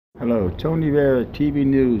Hello, Tony Vera, TV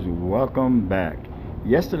News. Welcome back.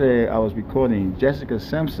 Yesterday, I was recording Jessica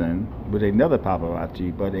Simpson with another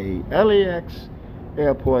paparazzi, but a LAX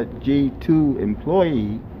Airport G2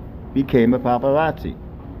 employee became a paparazzi.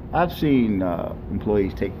 I've seen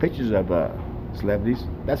employees take pictures of celebrities.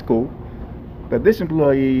 That's cool. But this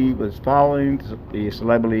employee was following the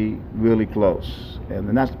celebrity really close, and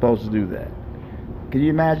they're not supposed to do that. Can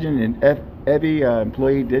you imagine if every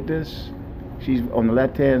employee did this? She's on the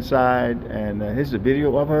left-hand side, and here's a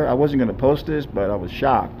video of her. I wasn't going to post this, but I was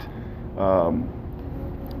shocked.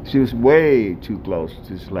 She was way too close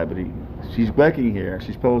to the celebrity. She's working here.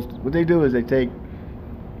 She's supposed to, what they do is they take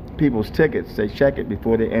people's tickets. They check it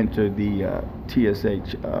before they enter the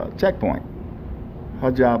TSA checkpoint.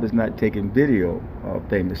 Her job is not taking video of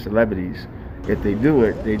famous celebrities. If they do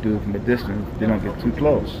it, they do it from a distance. They don't get too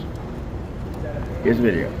close. Here's the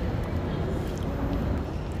video.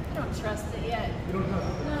 Trust it yet. You don't trust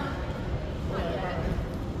it? No, not yet.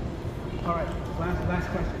 All right, last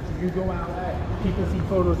question. So you go out, people see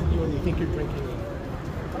photos of you and they think you're drinking.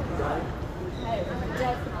 Got it? Hey,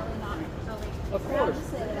 definitely not. Of course.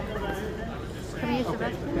 Can we use the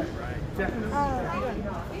restroom? Definitely.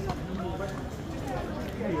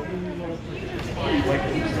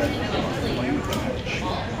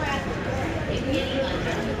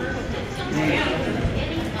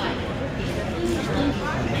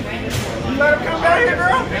 You let him come down here,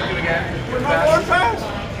 girl? Thank you again. With my board pass?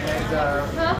 And